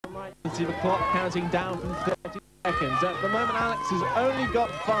right, you can see the clock counting down from 30 seconds. At the moment, Alex has only got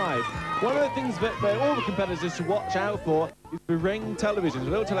 5. One of the things that all the competitors is to watch out for is the ring televisions,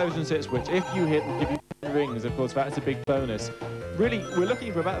 little television sets, which if you hit will give you 10 rings. Of course, that's a big bonus. Really, we're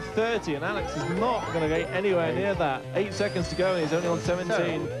looking for about 30, and Alex is not going to get anywhere near that. 8 seconds to go, and he's only on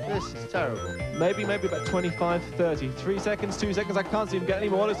 17. This is terrible. Maybe about 25, 30. 3 seconds, 2 seconds. I can't see him get any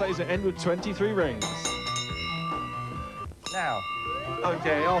more. Looks like he's going to end with 23 rings. Now.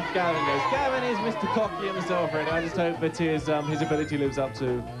 Okay, off Gavin goes. Gavin is Mr. Cocky himself, really. I just hope that his ability lives up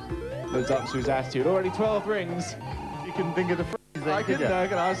to his attitude. Already 12 rings. You couldn't think of the phrase. I couldn't. No,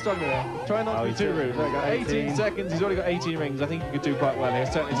 I was struggling there. Try not to be too rude. 18 seconds. He's already got 18 rings. I think he could do quite well here.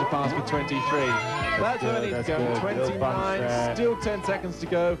 Certainly surpassed with 23. That's where they need to go. 29. Still 10 seconds to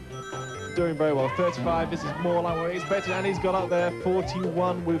go. Doing very well. 35. This is more like what we expected. And he's got up there.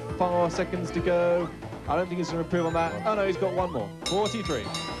 41 with 4 seconds to go. I don't think he's going to improve on that. Oh, no, he's got one more. 43.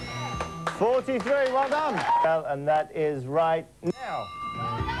 43, well done. Well, and that is right now.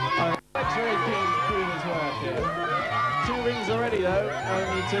 Alex very keen to prove his worth here. 2 rings already, though.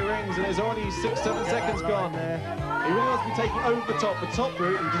 Only 2 rings, and there's already 6, 7 seconds gone. He really wants to be taking over the top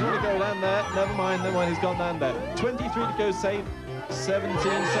route. He doesn't want to go down there. Never mind, he's gone down there. 23 to go safe. 17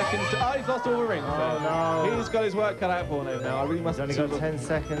 seconds to... Oh, he's lost all the rings. Oh, no. He's got his work cut out for him now. I really must... He's only got 10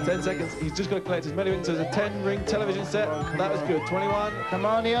 seconds. 10 seconds. He's just got to collect as many rings as a 10-ring television set. That was good. 21. Come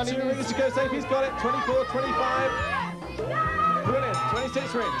on, he only 2 rings to go safe. He's got it. 24, 25. Brilliant.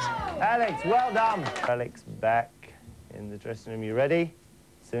 26 rings. Alex, well done. Alex, back in the dressing room. You ready?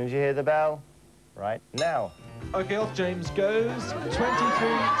 As soon as you hear the bell, right now. Okay, off James goes. 23 to Peep.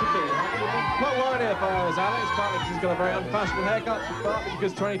 Not worried if I was Alex, partly because he's got a very unfashionable haircut, partly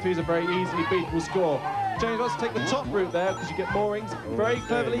because 23 is a very easily beatable score. James wants to take the top route there because you get more rings. Very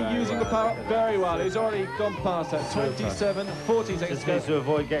cleverly using the power up very well. He's already gone past that. 27, 14 seconds Just to go. needs to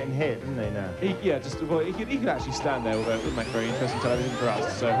avoid getting hit, doesn't he, now? Yeah, just avoid. He could actually stand there, although it would make very interesting television for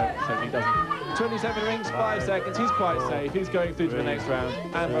us, so he doesn't. 27 rings, 5 seconds. He's quite safe. He's going through to the next round,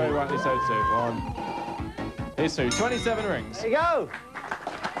 and very rightly so too. Here's Sue, 27 rings. There you go.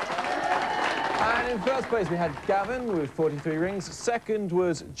 And in first place we had Gavin with 43 rings. Second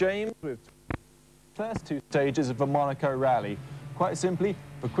was James with first 2 stages of the Monaco Rally. Quite simply,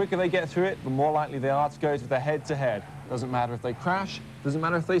 the quicker they get through it, the more likely they are to go to the head-to-head. Doesn't matter if they crash, doesn't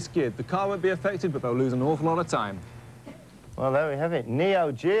matter if they skid. The car won't be affected, but they'll lose an awful lot of time. Well, there we have it.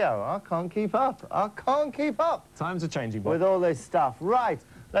 Neo Geo. I can't keep up. I can't keep up. Times are changing, Bob. With all this stuff. Right.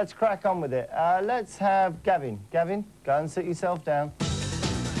 Let's crack on with it. Let's have Gavin. Gavin, go and sit yourself down.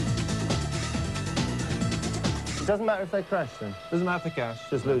 It doesn't matter if they crash, then. Doesn't matter if they crash.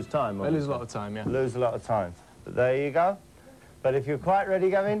 Just lose time. They lose a lot of time, yeah. Lose a lot of time. But there you go. But if you're quite ready,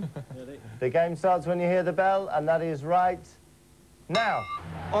 Gavin, the game starts when you hear the bell, and that is right now.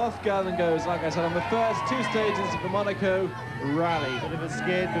 Off Gavin goes, like I said, on the first 2 stages of the Monaco Rally. Bit of a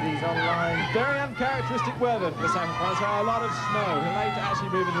skid, but he's online. Very uncharacteristic weather for the San Francisco. A lot of snow. He'll later actually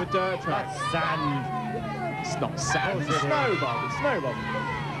move into a dirt track. That's sand. It's not sand. It's snow, Bob. It's snow, Bob.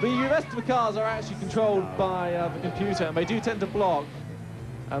 The rest of the cars are actually controlled by the computer, and they do tend to block.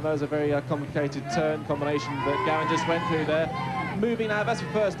 And that was a very complicated turn combination that Gavin just went through there. Moving now, that's the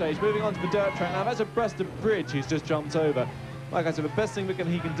first stage. Moving on to the dirt track. Now, that's a Bristol bridge he's just jumped over. Like I said, the best thing that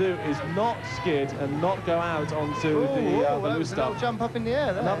he can do is not skid and not go out onto the loose stuff. Little jump up in the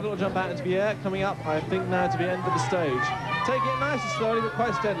air there. Another little jump out into the air, coming up, I think, now to the end of the stage. Taking it nice and slowly, but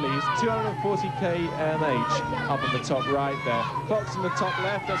quite steadily. He's 240 km/h up in the top right there. Clock's in the top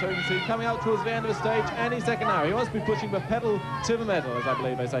left, that's what we can see. Coming up towards the end of the stage, any second now. He wants to be pushing the pedal to the metal, as I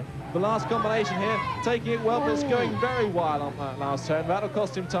believe they say. The last combination here, taking it well, but it's going very wild on that last turn. That'll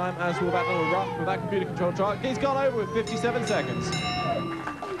cost him time, as will that little rough with that computer control truck. He's gone over with 57 seconds. There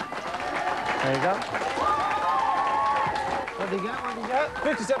you go. What did he get? What did he get?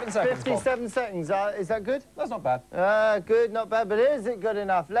 57 seconds. 57 seconds. Is that good? That's not bad. Good, not bad, but is it good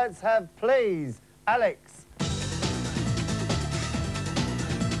enough? Let's have, please, Alex.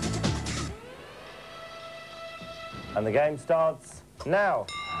 And the game starts now.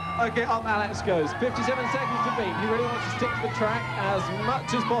 Okay, up Alex goes. 57 seconds to beat. He really wants to stick to the track as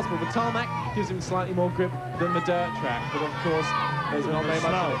much as possible. The tarmac gives him slightly more grip than the dirt track, but of course, there's not very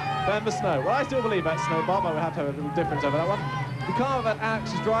much of it. Then the snow. Well, I still believe that's snow, Bob. I would have to have a little difference over that one. The car that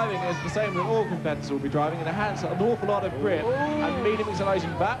Alex is driving is the same that all competitors will be driving, and it has an awful lot of grip and medium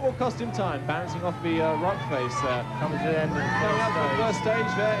acceleration. That will cost him time, bouncing off the rock face there. Coming to the end of the first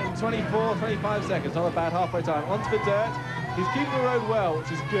stage there in 24, 25 seconds, not a bad halfway time. Onto the dirt, He's keeping the road well,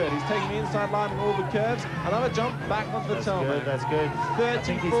 which is good. He's taking the inside line on all the curves. Another jump back onto the tarmac. That's good. 34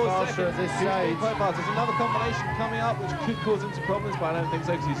 seconds. At this He's being stage. quite fast. There's another combination coming up, which could cause him some problems, but I don't think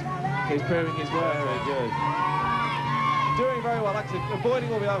so, because he's proving his worth. Very good. Doing very well, actually, avoiding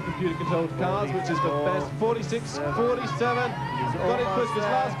all the other computer-controlled cars, which is the best. 46, 47. Got it pushed. His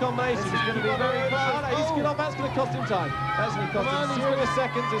last combination. This is going to be very close. That's going to cost him time. That's going to cost him serious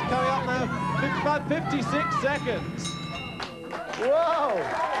seconds. It's coming up now. 56 seconds. Whoa!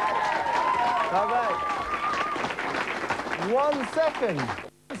 All right. 1 second.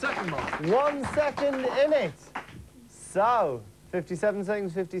 1 second mark. 1 second in it. So, 57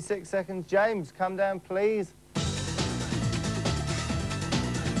 seconds, 56 seconds. James, come down, please.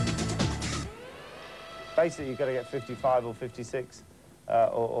 Basically, you've got to get 55 or 56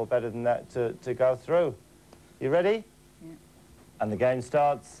 or better than that to go through. You ready? Yeah. And the game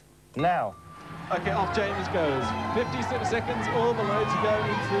starts now. Okay, off James goes. 56 seconds, all the way to go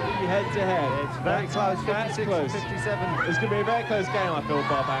into the head-to-head. It's very close, 56 close. 57. It's going to be a very close game, I feel,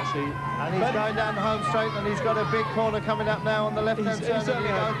 Bob, actually. And he's going down the home straight, and he's got a big corner coming up now on the left-hand turn, and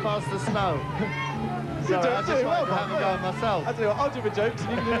he goes past the snow. So I just wanted to have a go myself. I tell you what, I'll do the jokes and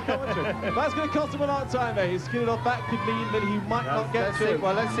you can do the commentary. That's going to cost him a lot of time there. His skidded off back could mean that he might not get to it.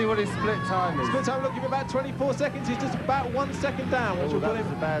 Well, let's see what his split time is. Split time, look, give him about 24 seconds. He's just about 1 second down, which will put him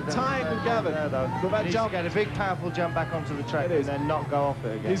time with Gavin. He needs to get a big, powerful jump back onto the track and then not go off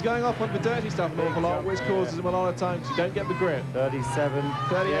it again. He's going off on the dirty stuff an awful lot, which causes him a lot of time because you don't get the grip. 37.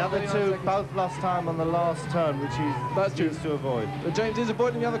 38, the other 39 two seconds. both lost time on the last turn, which he's used to avoid. But James is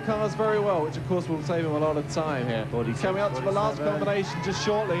avoiding the other cars very well, which of course will save him a lot of time here. 46, Coming up to the last 47. combination just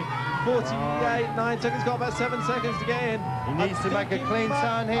shortly. 48, 9 seconds, got about 7 seconds to get in. He needs to make a clean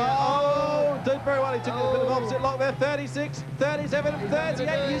turn here. Oh, did very well. He took a bit of opposite lock there. 36, 37,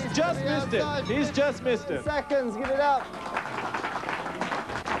 38. He's just missed it. He's just missed it. Seconds, get it up.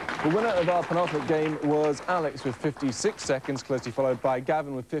 The winner of our penultimate game was Alex with 56 seconds, closely followed by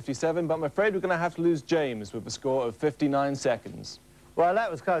Gavin with 57, but I'm afraid we're going to have to lose James with a score of 59 seconds. Well,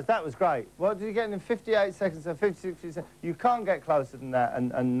 that was close. That was great. What did you get in 58 seconds or 56 seconds? You can't get closer than that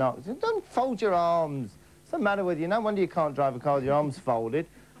and not. Don't fold your arms. What's the matter with you? No wonder you can't drive a car with your arms folded.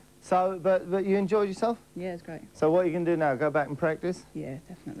 So, but you enjoyed yourself? Yeah, it's great. So what are you going to do now? Go back and practice? Yeah,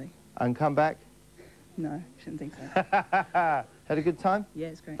 definitely. And come back? No, shouldn't think so. Had a good time? Yeah,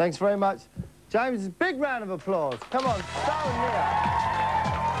 it's great. Thanks very much. James, big round of applause. Come on, stone here.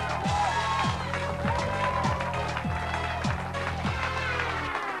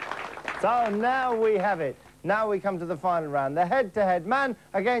 So now we have it. Now we come to the final round. The head-to-head, man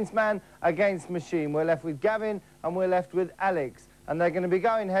against machine. We're left with Gavin and we're left with Alex. And they're going to be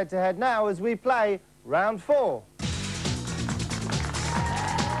going head-to-head now as we play round 4.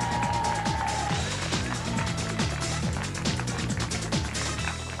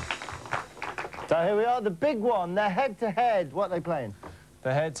 So here we are, the big one, the head-to-head. What are they playing?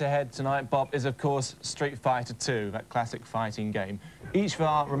 The head-to-head tonight, Bob, is of course Street Fighter 2, that classic fighting game. Each of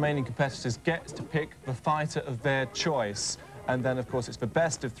our remaining competitors gets to pick the fighter of their choice. And then, of course, it's the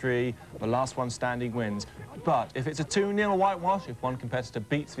best of 3, the last one standing wins. But if it's a 2-0 whitewash, if one competitor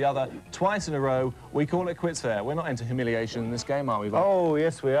beats the other twice in a row, we call it quits there. We're not into humiliation in this game, are we, Bob? Oh,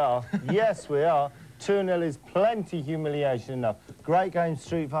 yes, we are. Yes, we are. 2-0 is plenty humiliation enough. Great game,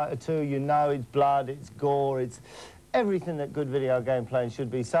 Street Fighter 2. You know it's blood, it's gore, it's everything that good video game playing should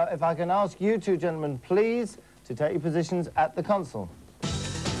be. So if I can ask you two gentlemen, please, to take your positions at the console.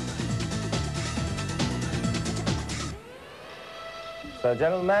 So,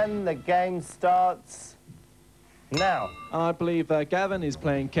 gentlemen, the game starts now. I believe Gavin is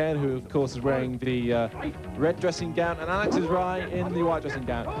playing Ken, who of course is wearing the red dressing gown, and Alex is Rye in the white dressing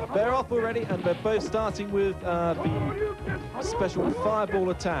gown. They're off already, and they're both starting with the special fireball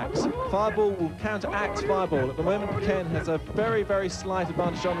attacks. Fireball will counteract fireball. At the moment, Ken has a very, very slight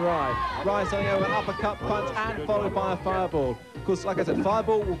advantage on Rye. Rye starting over an uppercut punch and followed by a fireball. Of course, like I said,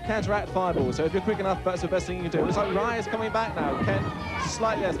 fireball will counteract fireball, so if you're quick enough, that's the best thing you can do. It looks like Rye is coming back now. Ken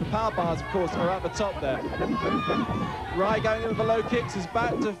slightly less. The power bars, of course, are at the top there. Rye going in with the low kicks is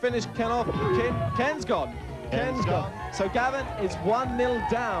about to finish Ken off. Ken's gone. Ken's gone. So Gavin is 1-0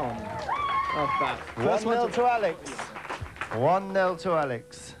 down of that. 1-0 to Alex. 1-0 to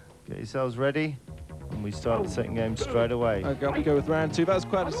Alex. Get yourselves ready, and we start the second game straight away. Okay, we go with round 2. That was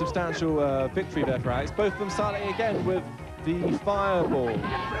quite a substantial victory there for Alex. Both of them starting again with the fireball.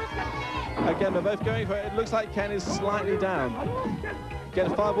 Again, they're both going for it. It looks like Ken is slightly down. Get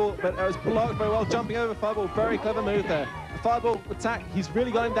a fireball, but it was blocked very well. Jumping over fireball, very clever move there. The fireball attack, he's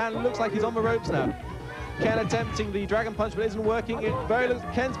really got him down. It looks like he's on the ropes now. Ken attempting the dragon punch, but it isn't working.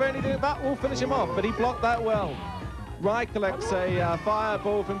 Ken's very nearly doing that. Will finish him off, but he blocked that well. Rye collects a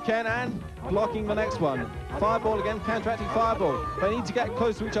fireball from Ken and blocking the next one. Fireball again, counteracting fireball. They need to get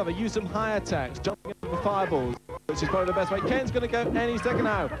close to each other, use some high attacks, jumping into the fireballs, which is probably the best way. Ken's going to go any second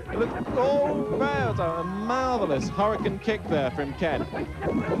now. Look, oh, fails. A marvellous hurricane kick there from Ken.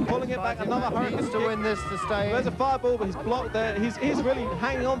 Pulling it back, another hurricane kick. To win this to stay in. There's a fireball, but he's blocked there. He's really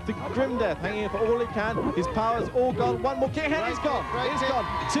hanging on to grim death, hanging in for all he can. His power's all gone. One more kick, and he's gone. He's gone.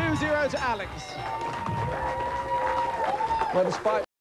 2-0 to Alex. Well, despite